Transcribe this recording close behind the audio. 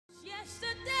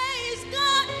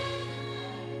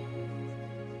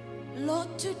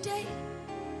Lord, today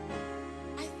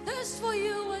I thirst for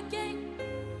you again,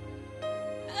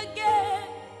 again,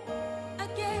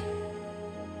 again.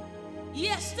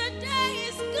 Yesterday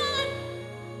is gone.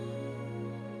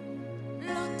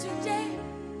 Lord, today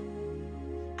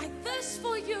I thirst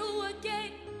for you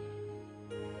again,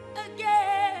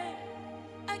 again,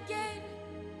 again.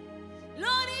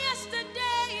 Lord,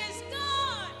 yesterday is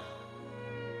gone.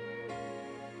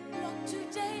 Lord,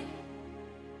 today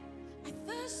I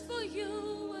thirst for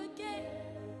you again,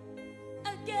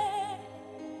 again,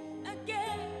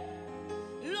 again.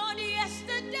 Lord,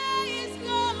 yesterday is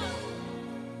gone.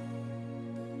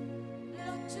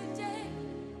 Lord, today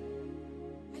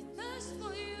I thirst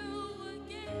for you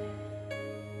again,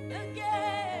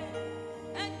 again,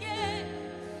 again.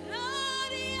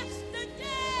 Lord,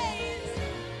 yesterday is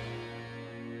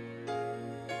gone.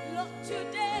 Lord,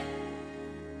 today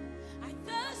I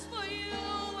thirst for you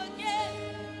again,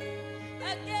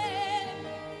 again,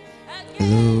 again.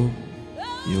 Hello,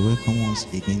 you're welcome once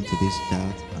again to this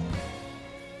chat, and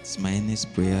it's my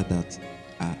earnest prayer that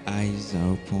our eyes are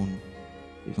open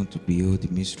even to behold the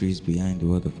mysteries behind the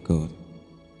Word of God.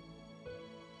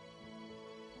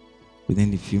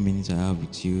 Within the few minutes I have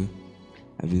with you,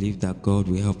 I believe that God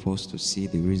will help us to see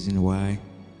the reason why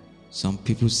some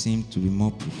people seem to be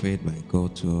more preferred by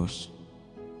God to us,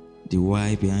 the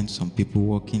why behind some people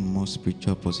walking in more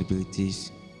spiritual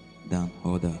possibilities than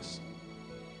others.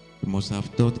 We must have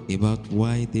thought about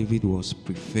why David was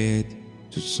preferred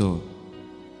to Saul.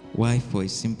 Why, for a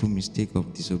simple mistake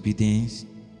of disobedience,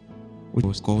 which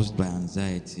was caused by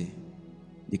anxiety,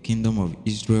 the kingdom of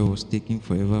Israel was taken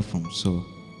forever from Saul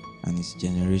and his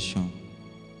generation.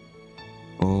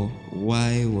 Or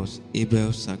why was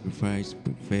Abel's sacrifice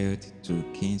preferred to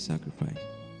Cain's sacrifice?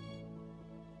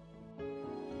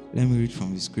 Let me read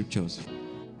from the scriptures.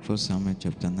 1 Samuel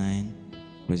chapter 9,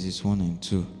 verses 1 and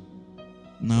 2.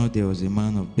 Now there was a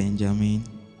man of Benjamin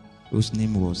whose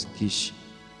name was Kish,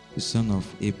 the son of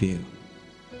Abel,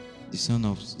 the son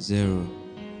of Zerah,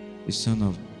 the son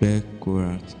of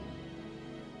Bechorath,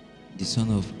 the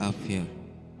son of Aphiah,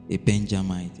 a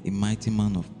Benjamite, a mighty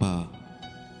man of power.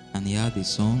 And he had a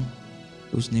son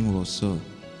whose name was Saul,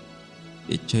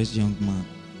 a choice young man,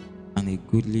 and a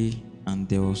goodly, and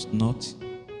there was not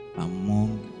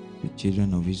among the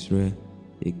children of Israel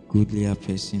a goodlier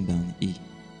person than he.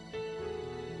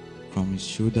 From his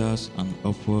shoulders and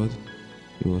upward,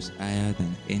 he was higher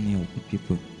than any of the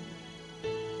people.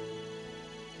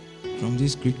 From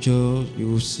this scripture,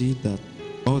 you will see that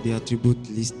all the attributes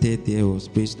listed there was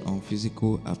based on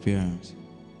physical appearance.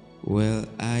 Well,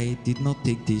 I did not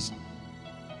take this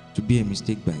to be a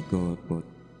mistake by God, but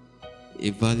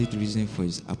a valid reason for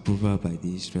his approval by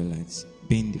the Israelites,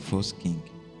 being the first king.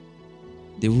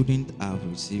 They wouldn't have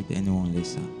received anyone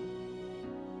lesser.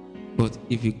 But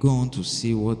if you go on to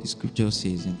see what the scripture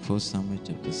says in 1 Samuel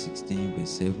chapter 16, verse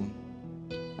 7,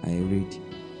 I read,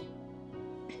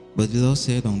 But the Lord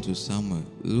said unto Samuel,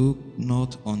 Look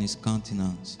not on his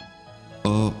countenance,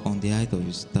 or on the height of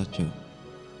his stature,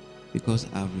 because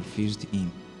I have refused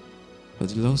him. For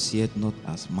the Lord seeth not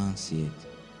as man seeth.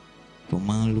 For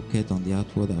man looketh on the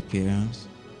outward appearance,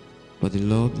 but the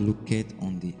Lord looketh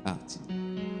on the heart.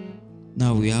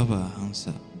 Now we have our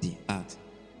answer, the heart.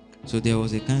 So there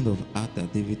was a kind of heart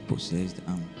that David possessed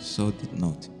and Saul did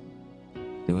not.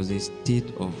 There was a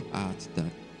state of heart that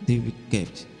David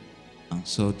kept and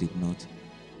Saul did not.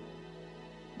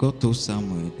 God told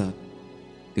Samuel that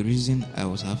the reason I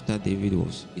was after David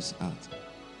was his heart.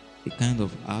 A kind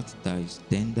of heart that is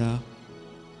tender,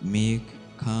 meek,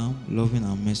 calm, loving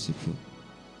and merciful.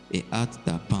 A heart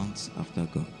that pants after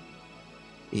God.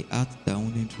 A heart that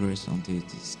wouldn't rest until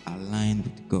it is aligned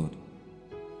with God.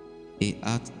 A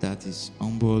heart that is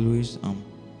humble always and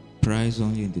prized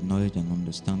only in the knowledge and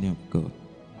understanding of God.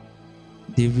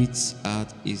 David's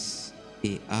heart is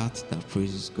a heart that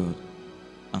praises God,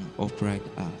 an upright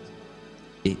heart,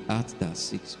 a heart that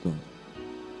seeks God,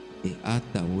 a heart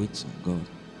that waits on God,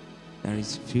 that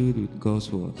is filled with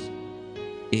God's words,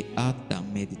 a heart that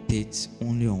meditates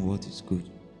only on what is good,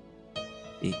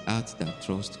 a heart that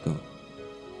trusts God,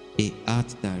 a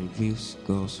heart that reveals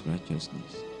God's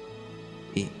righteousness,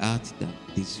 a heart that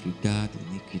disregards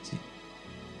iniquity,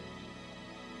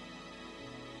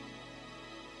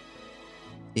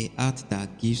 a heart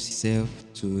that gives itself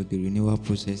to the renewal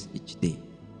process each day.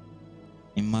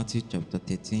 In Matthew chapter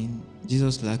 13,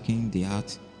 Jesus likened the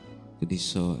heart to the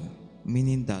soil,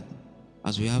 meaning that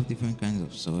as we have different kinds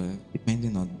of soil,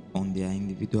 depending on their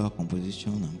individual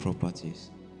composition and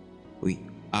properties, we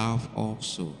have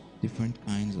also different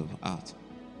kinds of heart.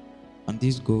 And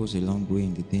this goes a long way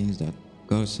in the things that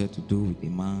God said to do with a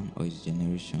man or his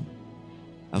generation.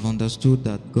 I've understood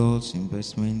that God's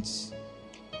investments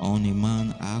on a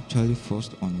man are actually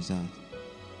forced on his heart.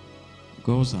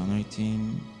 God's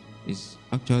anointing is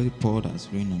actually poured as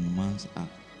rain on a man's heart,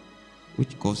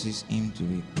 which causes him to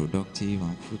be productive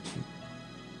and fruitful.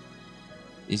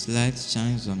 His light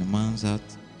shines on a man's heart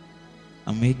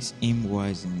and makes him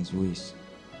wise in his ways.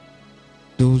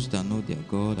 Those that know their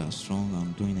God are strong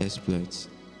and doing exploits,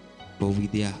 but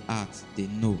with their heart they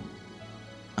know,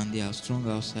 and they are strong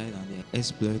outside, and their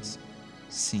exploits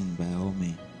seen by all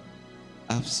men.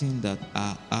 I've seen that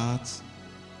our heart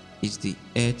is the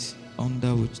earth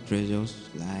under which treasures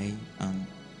lie and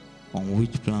on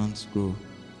which plants grow.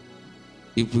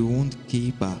 If we won't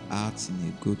keep our hearts in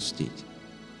a good state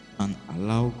and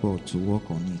allow God to work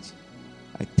on it,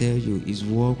 I tell you, His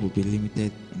work will be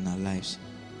limited in our lives.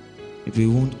 If we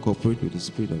won't cooperate with the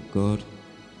Spirit of God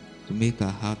to make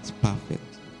our hearts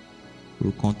perfect, we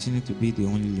will continue to be the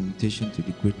only limitation to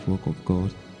the great work of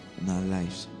God in our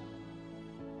lives.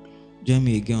 Join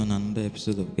me again on another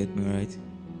episode of Get Me Right.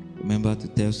 Remember to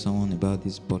tell someone about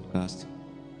this podcast.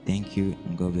 Thank you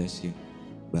and God bless you.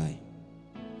 Bye.